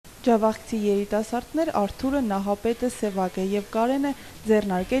Ջավախցի երիտասարդներ Արթուրը, Նահապետը, Սևակը և Կարենը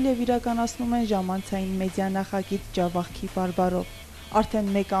ձեռնարկել և իրականացնում են ժամանցային մեդիա նախագիծ «Ջավախքի բարբառով»։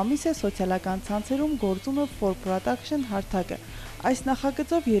 Արդեն 1 ամիս է սոցիալական ցանցերում գործում է For Production հարթակը։ Այս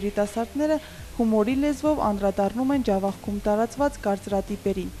նախագծով երիտասարդները հումորի լեզվով անդրադառնում են Ջավախքում տարածված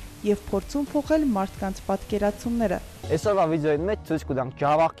կարծրատիպերին և փորձում փոխել մարդկանց պատկերացումները։ Այսօրվա վիդեոյի մեջ ցույց կտանք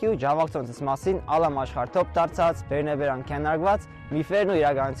Ջավախքի ու ջավախցիներից մասին ալամ աշխարհով դարձած բերնեբերան քննարկված միֆերն ու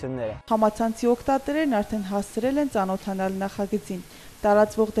իրականությունները։ Համացանցի օգտատերերն արդեն հասցրել են ծանոթանալ նախագծին։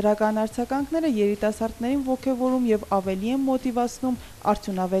 Տարածվող դրական արձագանքները երիտասարդներին ոգևորում և ավելի են մոտիվացնում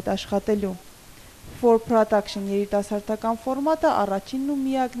արդյունավետ աշխատելու։ For Production երիտասարդական ֆորմատը առաջինն ու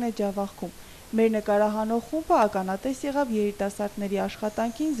միակն է Ջավախքում։ Մեր նկարահանող խումբը ականատես եղավ երիտասարդների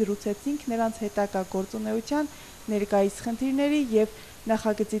աշխատանքին, զրուցեցինք նրանց հետագա գործունեության, ներկայիս խնդիրների և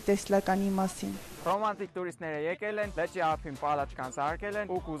նախագծի տեսլականի մասին։ Ռոմանտիկ տուրիստները եկել են, լճի ափին պալաչկան զարկել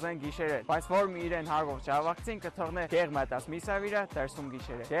են ու կուզեն գիշերել, բայց որ մի իրեն հարգող ջավախցին կթողնե գեղ մտած միսավիրա դրսում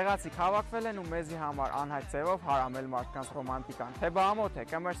գիշերել։ Գեղացիք հավաքվել են ու մեզի համար անհայտ ձևով հարամել մարդկանց ռոմանտիկան։ Թե բամոթ է,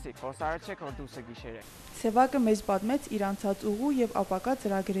 կմրսիկ, հոսարը չեք, որ դուսը գիշերել։ Սևակը մեզ պատմեց իր անցած ուղու և ապագա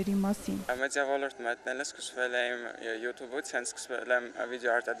ծրագրերի մասին։ Մեդիա ոլորտ մտնել սկսվել եմ YouTube-ից, հենց սկսվել եմ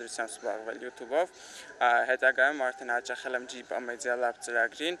վիդեո արտադրությամբ զբաղվել YouTube-ով, հետագայում արդեն հաճախել եմ Ջիպա մեդիա լաբ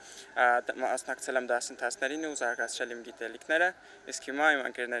ծրագրին, մասնակցել եմ դասընթացներին ու զարգացրել իմ գիտելիքները, իսկ հիմա իմ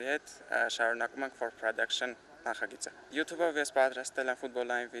ընկերների հետ շարունակում ենք For Production նախագիծը։ YouTube-ով ես պատրաստել եմ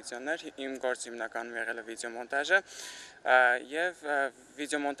ֆուտբոլային վիդեոներ, իմ գործը հիմնականում եղել է վիդեոմոնտաժը եւ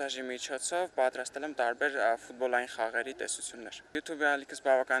վիդեոմոնտաժի միջոցով պատրաստել եմ տարբեր ֆուտբոլային խաղերի տեսություններ։ YouTube-ի ալիքս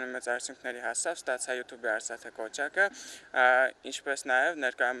բավականին մեծ արդյունքների հասավ, ստացա YouTube-ի արծաթե կոճակը, ինչպես նաեւ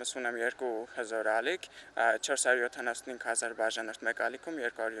ներկայումս ունեմ 2 հզոր ալիք, 475,000 բաժանորդ մեկ ալիքում,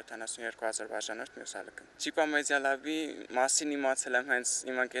 272,000 բաժանորդ մյուս ալիքում։ Ջիպա մեդիա լաբի մասին իմացել եմ հենց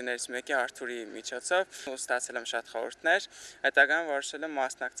իմ ընկերներից մեկի Արթուրի միջոցով, ու ստացել եմ շատ խորհուրդներ, հետագայում որոշել եմ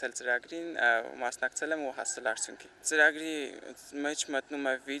մասնակցել ծրագրին, մասնակցել եմ ու հասել արդյունքի։ Ծրագրի մեջ մտնում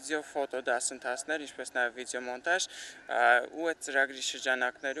է վիդեո, ֆոտո դասընթացներ, ինչպես նաև վիդեոմոնտաժ, ու այդ ծրագրի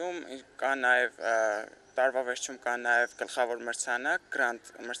շրջանակներում կա նաև տարվա վերջում կա նաև գլխավոր մրցանակ,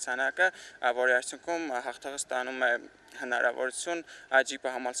 գրանտ մրցանակը, որի արդյունքում հաղթողը ստանում է հնարավորություն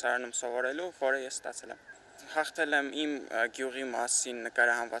Ջիպա համալսարանում սովորելու, որը ես ստացել եմ։ Հաղթել եմ իմ գյուղի մասին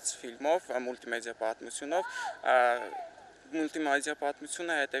նկարահանված ֆիլմով, մուլտիմեդիա պատմությունով, մուլտիմեդիա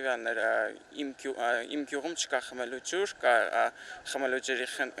պատմությունը հետևյալն էր, իմ գյուղում չկա խմելու ջուր, կա խմելու ջրի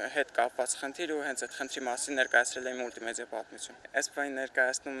հետ կապված խնդիր ու հենց այդ խնդրի մասին ներկայացրել եմ մուլտիմեդիա պատմություն։ Այս բանը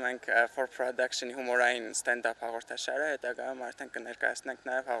ներկայացնում ենք For Production-ի հումորային ստենդափ հաղորդաշարը, հետագայում արդեն կներկայացնենք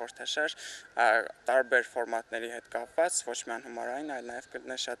նաև հաղորդաշար տարբեր ֆորմատների հետ կապված, ոչ միայն հումորային, այլ նաև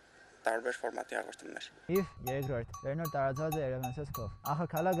կլինի շատ տարբեր ֆորմատի հաղորդումներ։ Եվ երկրորդ, վերնոր տարածված է Երևանցից կով։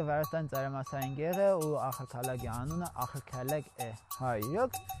 Ախալքալակը Վրաստանի ծայրամասային գեղ է ու Ախալքալակի անունը Ախալքալակ է։ Հա,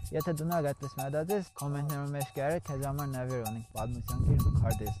 իրոք, եթե դու նայ այդպես մտածես, կոմենտներում մեջ կարել քեզ համար նվեր ունենք պատմության գիրք ու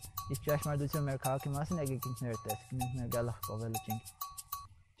քարտեզ։ Իսկ ճաշմարտություն մեր քաղաքի մասին եկեք ինքներդ տեսեք, մենք մեր գալախ կովելը չենք։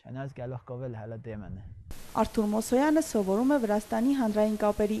 Չնայած գալախ կովելը հələ դեմն է։ Արթուր Մոսոյանը սովորում է Վրաստանի հանրային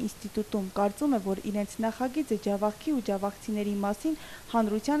կապերի ինստիտուտում, կարծում է, որ իրենց նախագիծը Ջավախքի ու ջավախցիների մասին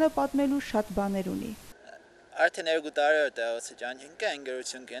հանրությանը պատմելու շատ բաներ ունի։ Արդեն 2 տարի է տեղացի ճանչինք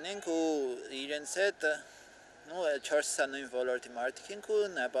ընկերություն կենենք ու իրենց հետ 4 նույն ոլորտի մարդիկ ենք ու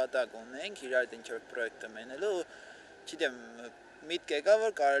նպատակ ունենք իրար հետ ինչ-որ պրոյեկտը մենելու, չգիտեմ, միտք եկա,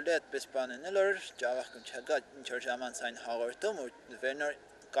 որ կարելի է այդպես բան անել, որ Ջավախքում չկա ինչ-որ ժամանցային հաղորդում ու վերնոր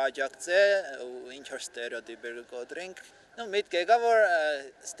կաջակցե ու ինչ-որ ստերեոտիպեր կոտրենք, միտք եկա, որ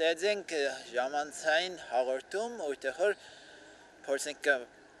ստեղծենք ժամանցային հաղորդում, որտեղ որ փորձենք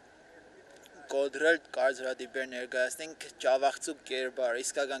կոդրել կարծրատիպեր ներկայացնենք ջավախցու կերպար,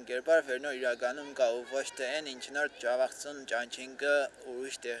 իսկական կերպար վերնոր իրականում կա ու ոչ թե այն ինչ նոր ջավախցուն ճանչինքը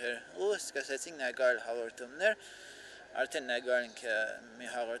ուրիշ տեղեր ու սկսեցինք ներկայալ հաղորդումներ, արդեն ներկայենք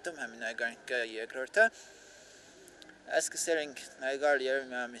մի հաղորդում, հիմա ներկայենք երկրորդը, սկսել ենք ներկայալ երևի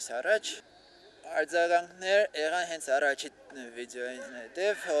մի ամիս առաջ, արձագանքներ եղան հենց առաջի վիդեոյին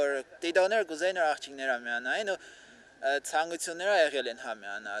հետև, որ դիտողները կուզեին որ աղջիկները միանային ու ցանկությունները եղել են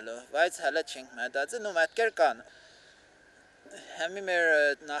համյանալու, բայց հələ չենք մտածել ու մտքեր կան։ Հիմա մեր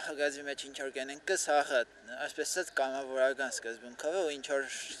նախագծի մեջ ինչ-որ կենենք կսախը, այսպես ասած կամավորական սկզբունքով ու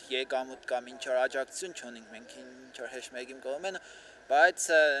ինչ-որ եկամուտ կամ ինչ-որ աջակցություն չունենք մենք ինչ-որ հեշտ մեկին կողմեն, բայց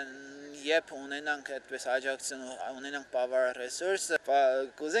երբ ունենանք այդպես աջակցություն ու ունենանք բավարար ռեսուրս,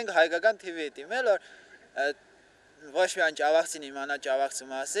 կուզենք հայկական TV-ի դիմել, որ ոչ միայն ջավախցին իմանա ջավախցու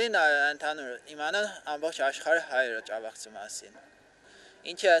մասին, ընդհանուր իմանան ամբողջ աշխարհը հայերը ջավախցու մասին։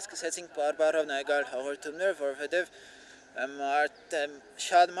 Ինչի սկսեցինք բարբառով ներկայալ հաղորդումներ, որովհետև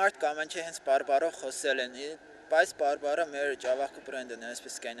Շատ մարդ կամ չէ հենց բարբարով խոսել են, բայց բարբարը մեր ջավախքը բրենդն է,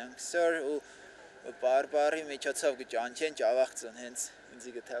 այսպես կայնան քսոր ու բարբարի միջոցով կճանչեն ջավախցուն հենց ինձ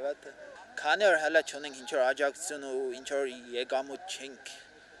գտավատ քանի որ հələ չունենք ինչ որ աջակցություն ու ինչ որ եկամուտ չենք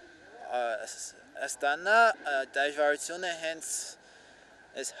ստանա դժվարությունը հենց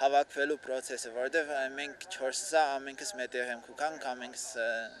այս հավաքվելու process-ը, որտեղ մենք 4-ը ամենքս մետեղ ենք ուքանք, ամենքս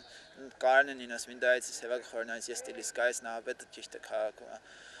կարանն ինոս մինդայից սևակ խորնայից ես տիլիսկայից նահապետը ճիշտ է քաղաքում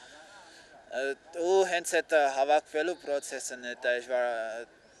ու հենց այդ հավաքվելու process-ն է դժվար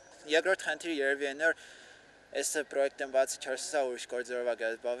երկրորդ խնդիրը երևի է նոր այս պրոյեկտն բացի 4-ը ուրիշ գործերով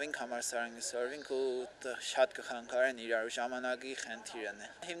զբաղվենք համալսարան գսորվենք ու շատ կխանգարեն իրար ու ժամանակի խնդիրն է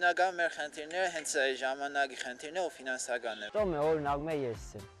հիմնական մեր խնդիրները հենց ժամանակի խնդիրն է ու ֆինանսականն է Տոմը օրինակ մեր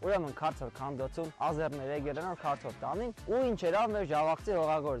եսսին ուրեմն քարտոլ քանդոցում ազերներ եկերան քարտոլ տանին ու ինչ era մեր ժավախցի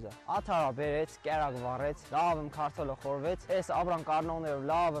հողագործը աթարա բերեց կերակ վառեց լավ քարտոլը խորվեց այս աբրան կարնողներով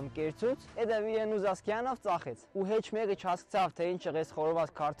լավ կերծուց հետո իրեն ուզասկյանով ծախեց ու հեչ մեկը չհասկացավ թե ինչ եղես խորված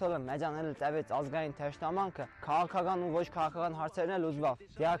քարտոլը մեջանել տևեց ազգային թեշնամանքը քաղաքական ու ոչ քաղաքական հարցերն էլ ուզվավ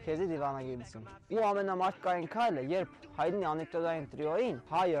դիա քեզի դիվանագիտություն ու ամենամարտկային քայլը երբ հայտնի անեկդոտային տրիոյին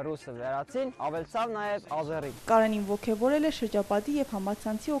հայը ռուսը վերացին ավելցավ նաև ազերին Կարենին ողջևորել է շրջապատի եւ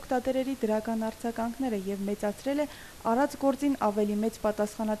համացանցի օգտատերերի դրական արձագանքները եւ մեծացրել է առած գործին ավելի մեծ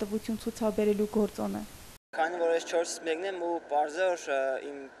պատասխանատվություն ցուցաբերելու գործոնը Քանի որ ես 4-ից մեկն եմ ու բարձր որ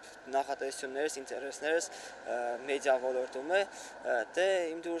իմ նախատեսություններս, ինտերեսներս մեդիա ոլորտում է, դե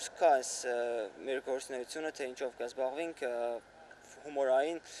իմ դուրս կա այս մեր գործունեությունը, թե ինչով կզբաղվենք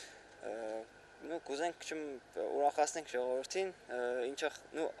հումորային, կուզենք ուրախացնենք ժողովրդին, ինչը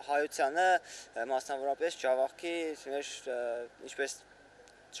հայությանը մասնավորապես ջավախքի մեր ինչպես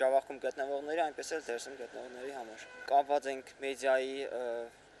ջավախքում գտնվողների, այնպես էլ դերսում գտնվողների համար։ Կապված ենք մեդիայի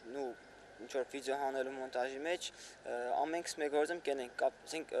ինչ-որ վիդեո հանելու մոնտաժի մեջ, ամենքս մեր գործում կենենք,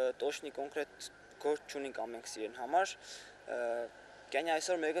 կապցինք տոշնի կոնկրետ գործ չունենք ամենքս իրեն համար, կենի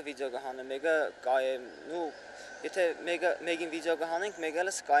այսօր մեկը վիդեո կհանը, մեկը կայ է, եթե մեկին վիդեո կհանենք, մեկը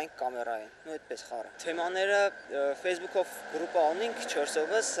լս կայենք կամերային, այդպես խարը։ Թեմաները Facebook-ով գրուպա ունենք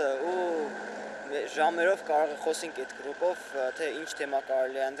 4-ovս ու ժամերով կարող խոսենք այդ գրուպով, թե ինչ թեմա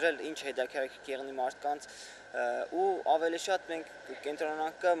կարելի է ընտրել, ինչ հետաքրքիր կեղնի մարդկանց ու ավելի շատ մենք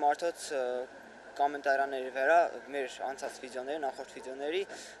կենտրոնանանք մարդոց կոմենտարների վրա մեր անցած վիդեոների, նախորդ վիդեոների,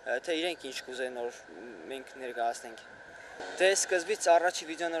 թե իրենք ինչ կուզեն որ մենք ներկայացնենք։ Դե սկզբից առաջի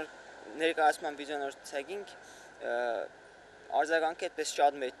ներկայացման վիդեոներ ցեգինք արձագանքը այդպես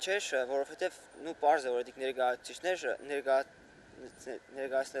շատ մեծ չէր, որովհետև պարզ է որ դիք ներկայացուցիչներ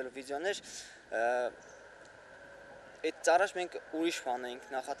ներկայացնելու վիդեոներ Այդ առաջ մենք ուրիշ բան էինք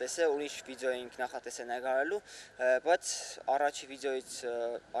նախատեսել, ուրիշ վիդեո էինք նախատեսել նկարելու, բայց առաջի վիդեոյի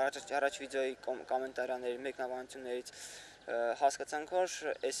կոմենտարների մեկնաբանություններից հասկացանք, որ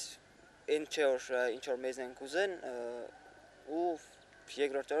այն չէ որ ինչ որ մեզ ենք ուզեն ու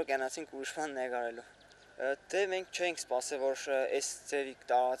երկրորդ օրը գնացինք ուրիշ բան նկարելու։ Դե մենք չէինք սպասել, որ այս ձևի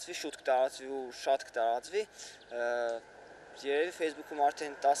կտարածվի, շուտ կտարածվի ու շատ կտարածվի։ Երևի Facebook-ում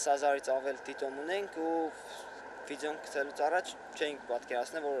արդեն 10,000-ից ավել դիտում ունենք ու վիդեոն գցելուց առաջ չէինք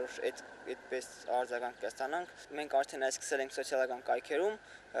պատկերացնել, որ այդպես արձագանք կստանանք։ Մենք արդեն այս սկսել ենք սոցիալական կայքերում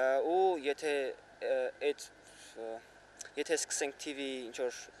ու եթե սկսենք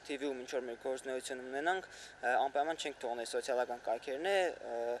TV-ում ինչ-որ մեր գործունեություն ունենանք, անպայման չենք թողնել սոցիալական կայքերն է,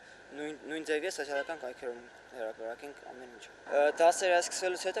 նույն ձևի սոցիալական կայքերում հրապարակենք ամեն ինչ։ Դասերը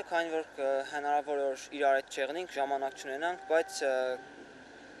սկսվելուց հետո, քանի որ հնարավոր որ իրար հետ չեղնենք, ժամանակ չունենանք, բայց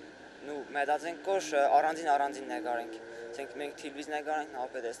մտածենք որ առանձին նկարենք։ Ասենք մենք TV-ից նկարենք,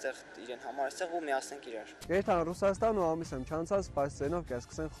 նապետ այստեղ իրեն համար այստեղ ու միացնենք իրար։ Երթան Ռուսաստան ու ամիս եմ չանցած, բայց ցենով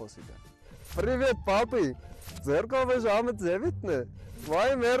կսկսեն խոսիլը։ Привет, папы. Ձերկով է ժամը ձևիթն է։ Վայ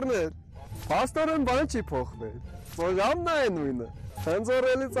մերներ։ Փաստորեն բան չի փոխվել։ Ծոժամն է նույնը։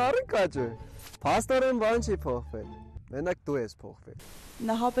 Խնձորելի ծառի կաճը։ Փաստորեն բան չի փոխվել։ Մենակ դու ես փոխվել։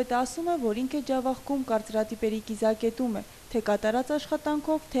 Նահապետը ասում է, որ ինքը ջավախքում կարծրատիպերի կիզակետում է, թե կատարած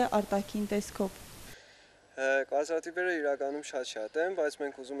աշխատանքով, թե արտաքին տեսքով։ Կարծրատիպերը իրականում շատ են, բայց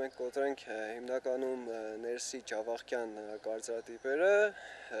մենք ուզում ենք կոտրենք հիմնականում ներսի ջավախքյան կարծրատիպերը,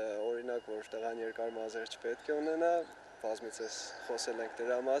 օրինակ որ տղան երկար մազեր չպետք է ունենա, բազմիցս խոսել ենք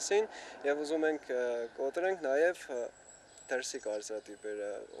դրա մասին, եւ ուզում ենք կոտրենք նաեւ դրսի կարծրատիպերը,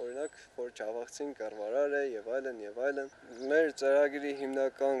 օրինակ որ ջավախցին կառավարար է եւ այլն։ Մեր ծրագրի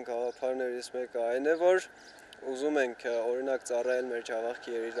հիմնական գաղափարներից մեկը այն է, որ ուզում ենք օրինակ ծառայել մեր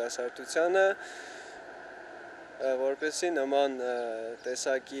ջավախքի երիտասարդությանը, որպեսզի նման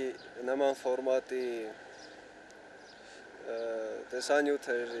տեսակի, նման ֆորմատի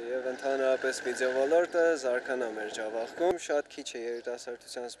տեսանյութեր եւ ընդհանրապես վիդեոլորտը զարգանա մեր Ջավախքում։ Շատ քիչ է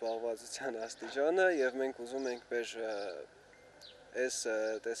երիտասարդության զբաղվածության աստիճանը եւ մենք ուզում ենք մեր այս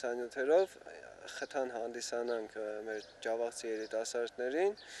տեսանյութերով խթան հանդիսանանք մեր ջավախցի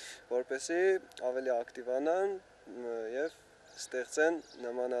երիտասարդներին, որպեսզի ավելի ակտիվանան եւ ստեղծեն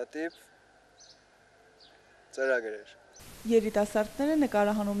նմանատիպ ծրագրեր։ Երիտասարդները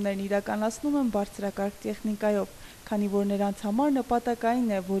նկարահանումներն իրականացնում են բարձրակարգ տեխնիկայով, քանի որ նրանց համար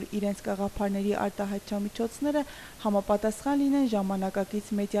նպատակային է, որ իրենց գաղափարների արտահայտչամիջոցները համապատասխան լինեն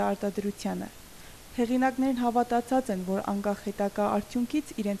ժամանակակից մեդիա արտադրությանը։ Հեղինակներն հավատացած են, որ անկախ հետագա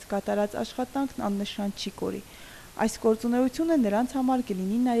արդյունքից իրենց կատարած աշխատանքն աննշան չի կորի։ Այս գործունեությունը նրանց համար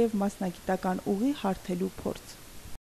կլինի նաև մասնագիտական ուղի հարթելու փորձ։